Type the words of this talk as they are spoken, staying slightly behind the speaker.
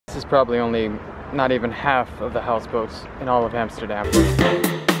This is probably only not even half of the houseboats in all of Amsterdam.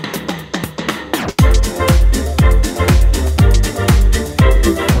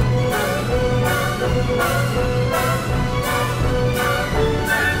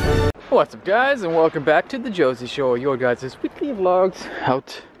 What's up guys, and welcome back to the Josie Show, your guys' weekly vlogs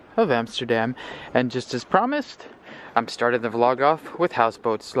out of Amsterdam. And just as promised, I'm starting the vlog off with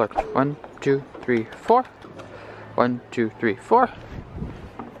houseboats. Look, 1, 2, 3, 4. 1, 2, 3, 4.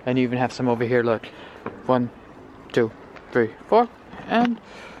 And you even have some over here, look. 1, 2, 3, 4. And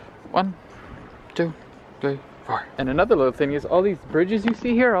 1, 2, 3, 4. And another little thing is all these bridges you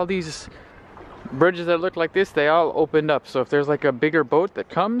see here, all these bridges that look like this, they all opened up. So if there's like a bigger boat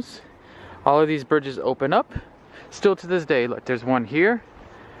that comes, all of these bridges open up. Still to this day, look, there's one here.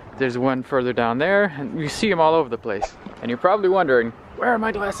 There's one further down there, and you see them all over the place. And you're probably wondering, where are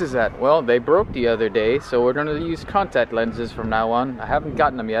my glasses at? Well, they broke the other day, so we're gonna use contact lenses from now on. I haven't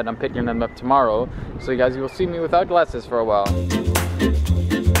gotten them yet, I'm picking them up tomorrow. So you guys will see me without glasses for a while.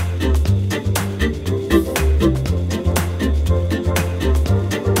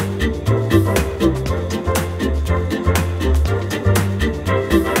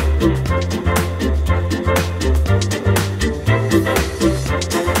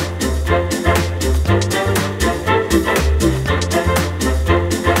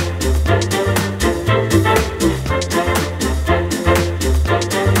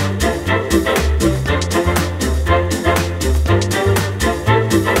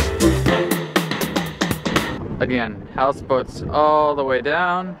 Again, houseboats all the way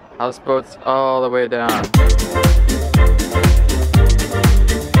down, houseboats all the way down.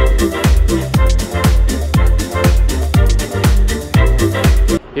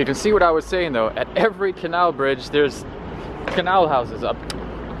 You can see what I was saying though, at every canal bridge there's canal houses up,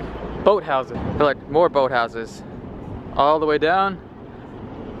 boat houses, like more boat houses, all the way down,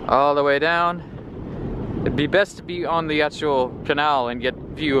 all the way down. It'd be best to be on the actual canal and get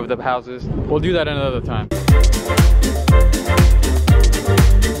view of the houses. We'll do that another time.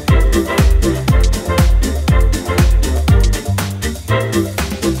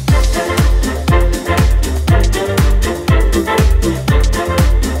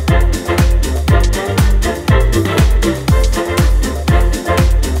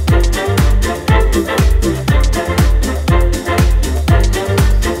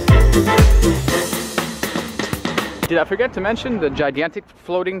 Did I forget to mention the gigantic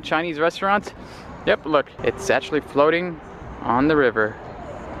floating Chinese restaurant? Yep, look, it's actually floating on the river.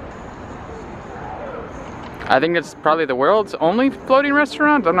 I think it's probably the world's only floating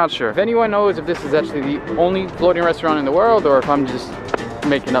restaurant. I'm not sure. If anyone knows if this is actually the only floating restaurant in the world or if I'm just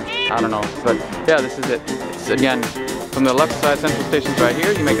making up, I don't know. But yeah, this is it. It's again, from the left side central station's right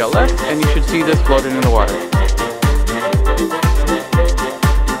here, you make a left and you should see this floating in the water.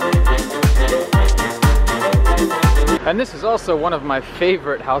 And this is also one of my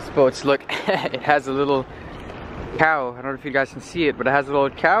favorite houseboats. Look, it has a little cow. I don't know if you guys can see it, but it has a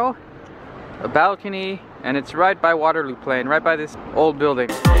little cow, a balcony, and it's right by Waterloo Plain, right by this old building.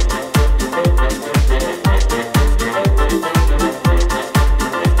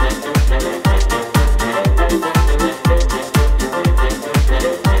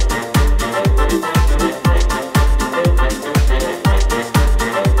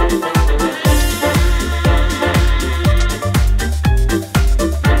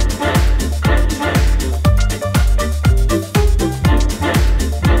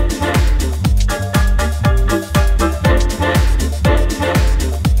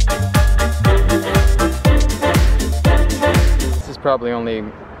 Probably only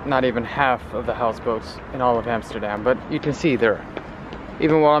not even half of the houseboats in all of Amsterdam, but you can see there,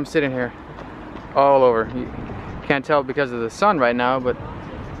 even while I'm sitting here, all over. You can't tell because of the sun right now, but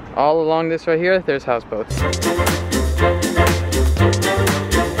all along this right here, there's houseboats.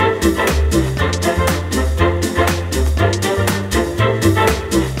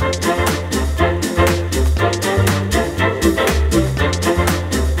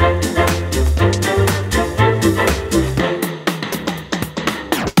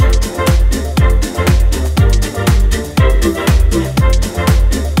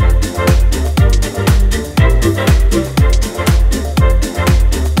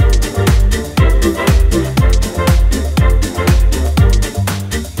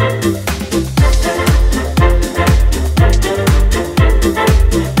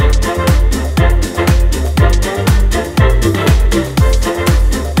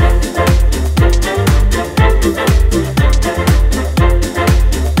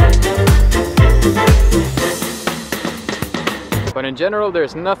 But in general,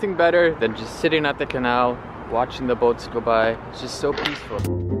 there's nothing better than just sitting at the canal, watching the boats go by. It's just so peaceful.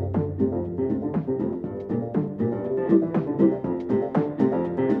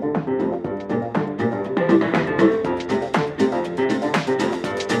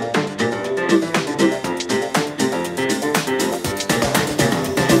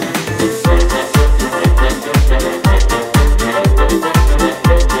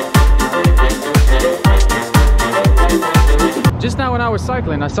 Just now when I was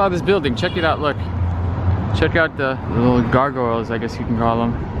cycling, I saw this building. Check it out, look. Check out the little gargoyles, I guess you can call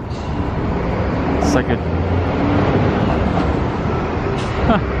them. It's like a...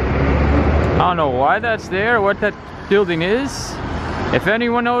 I don't know why that's there, what that building is. If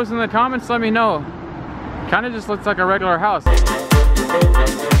anyone knows in the comments, let me know. Kind of just looks like a regular house.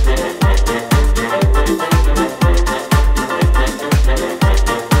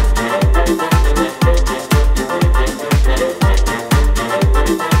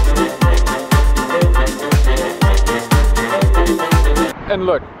 And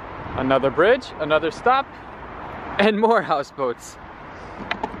look, another bridge, another stop, and more houseboats.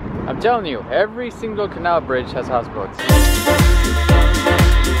 I'm telling you, every single canal bridge has houseboats.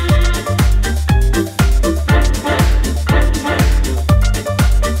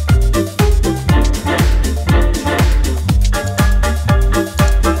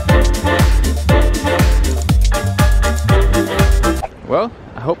 Well,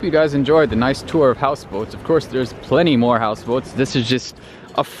 I hope you guys enjoyed the nice tour of houseboats. Of course, there's plenty more houseboats. This is just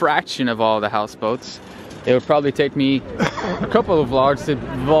a fraction of all the houseboats. It would probably take me a couple of vlogs to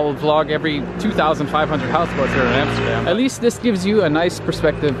vlog every 2,500 houseboats here in Amsterdam. At least this gives you a nice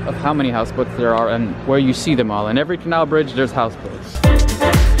perspective of how many houseboats there are and where you see them all. In every canal bridge, there's houseboats.